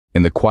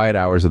In the quiet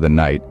hours of the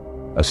night,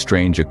 a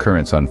strange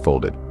occurrence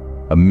unfolded,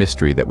 a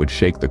mystery that would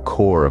shake the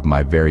core of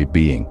my very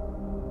being.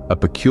 A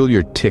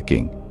peculiar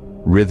ticking,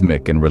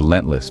 rhythmic and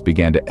relentless,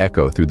 began to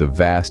echo through the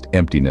vast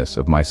emptiness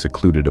of my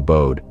secluded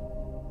abode.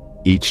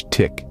 Each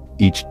tick,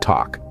 each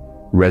tock,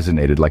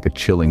 resonated like a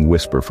chilling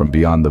whisper from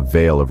beyond the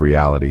veil of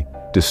reality,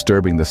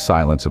 disturbing the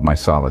silence of my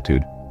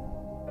solitude.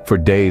 For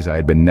days I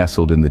had been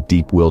nestled in the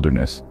deep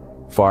wilderness,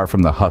 far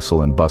from the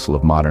hustle and bustle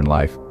of modern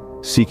life,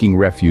 seeking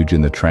refuge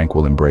in the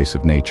tranquil embrace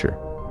of nature.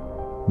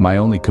 My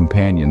only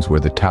companions were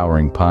the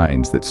towering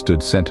pines that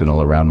stood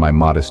sentinel around my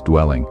modest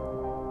dwelling,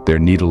 their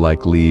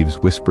needle-like leaves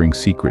whispering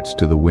secrets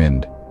to the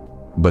wind.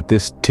 But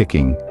this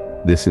ticking,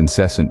 this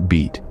incessant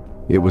beat,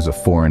 it was a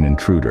foreign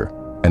intruder,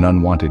 an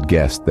unwanted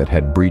guest that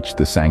had breached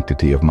the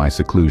sanctity of my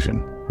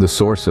seclusion. The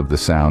source of the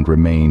sound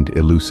remained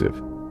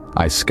elusive.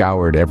 I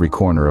scoured every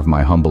corner of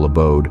my humble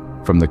abode,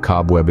 from the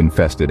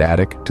cobweb-infested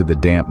attic to the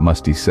damp,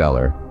 musty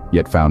cellar,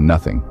 yet found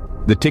nothing.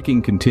 The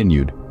ticking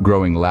continued,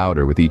 growing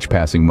louder with each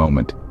passing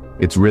moment,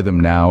 its rhythm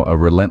now a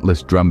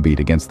relentless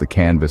drumbeat against the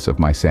canvas of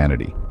my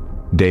sanity.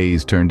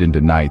 Days turned into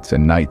nights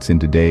and nights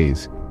into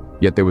days,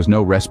 yet there was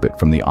no respite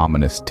from the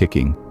ominous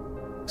ticking.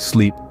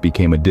 Sleep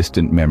became a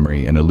distant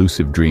memory, an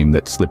elusive dream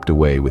that slipped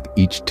away with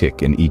each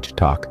tick and each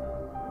tock.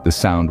 The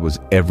sound was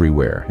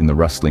everywhere, in the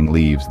rustling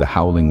leaves, the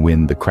howling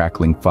wind, the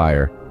crackling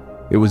fire.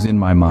 It was in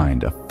my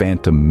mind, a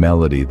phantom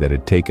melody that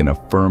had taken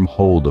a firm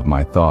hold of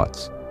my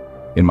thoughts.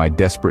 In my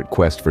desperate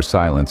quest for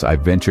silence, I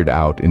ventured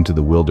out into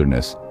the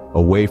wilderness,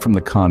 away from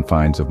the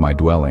confines of my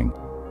dwelling,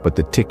 but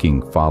the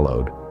ticking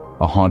followed,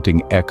 a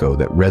haunting echo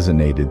that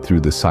resonated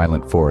through the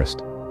silent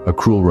forest, a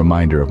cruel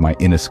reminder of my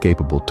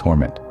inescapable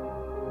torment.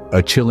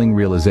 A chilling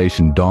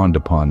realization dawned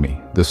upon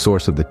me, the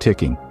source of the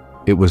ticking.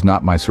 It was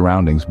not my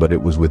surroundings, but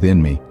it was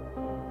within me.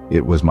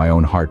 It was my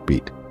own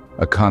heartbeat,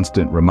 a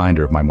constant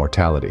reminder of my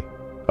mortality,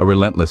 a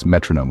relentless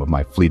metronome of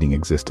my fleeting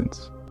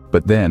existence.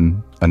 But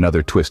then,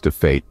 another twist of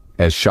fate,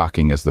 as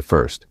shocking as the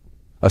first.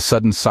 A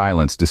sudden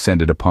silence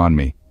descended upon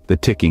me. The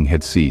ticking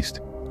had ceased,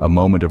 a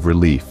moment of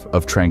relief,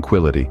 of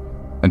tranquility,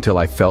 until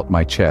I felt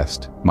my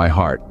chest, my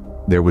heart.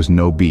 There was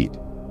no beat.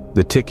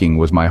 The ticking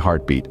was my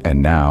heartbeat, and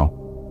now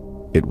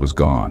it was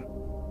gone.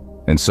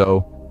 And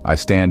so, I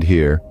stand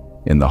here,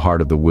 in the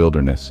heart of the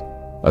wilderness,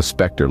 a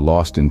specter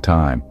lost in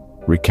time,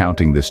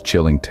 recounting this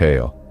chilling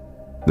tale.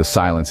 The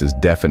silence is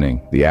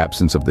deafening, the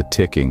absence of the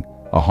ticking,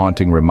 a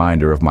haunting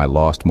reminder of my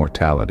lost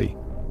mortality.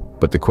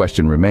 But the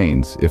question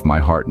remains, if my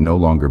heart no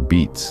longer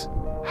beats,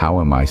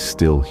 how am I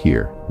still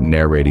here,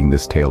 narrating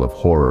this tale of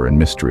horror and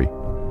mystery?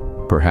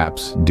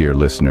 Perhaps, dear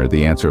listener,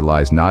 the answer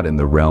lies not in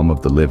the realm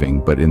of the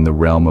living, but in the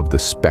realm of the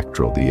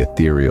spectral, the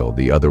ethereal,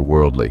 the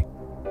otherworldly.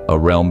 A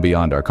realm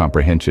beyond our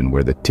comprehension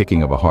where the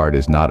ticking of a heart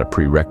is not a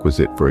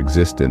prerequisite for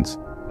existence,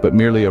 but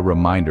merely a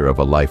reminder of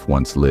a life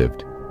once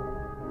lived.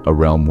 A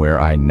realm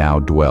where I now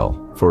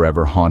dwell,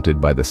 forever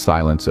haunted by the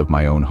silence of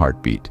my own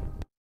heartbeat.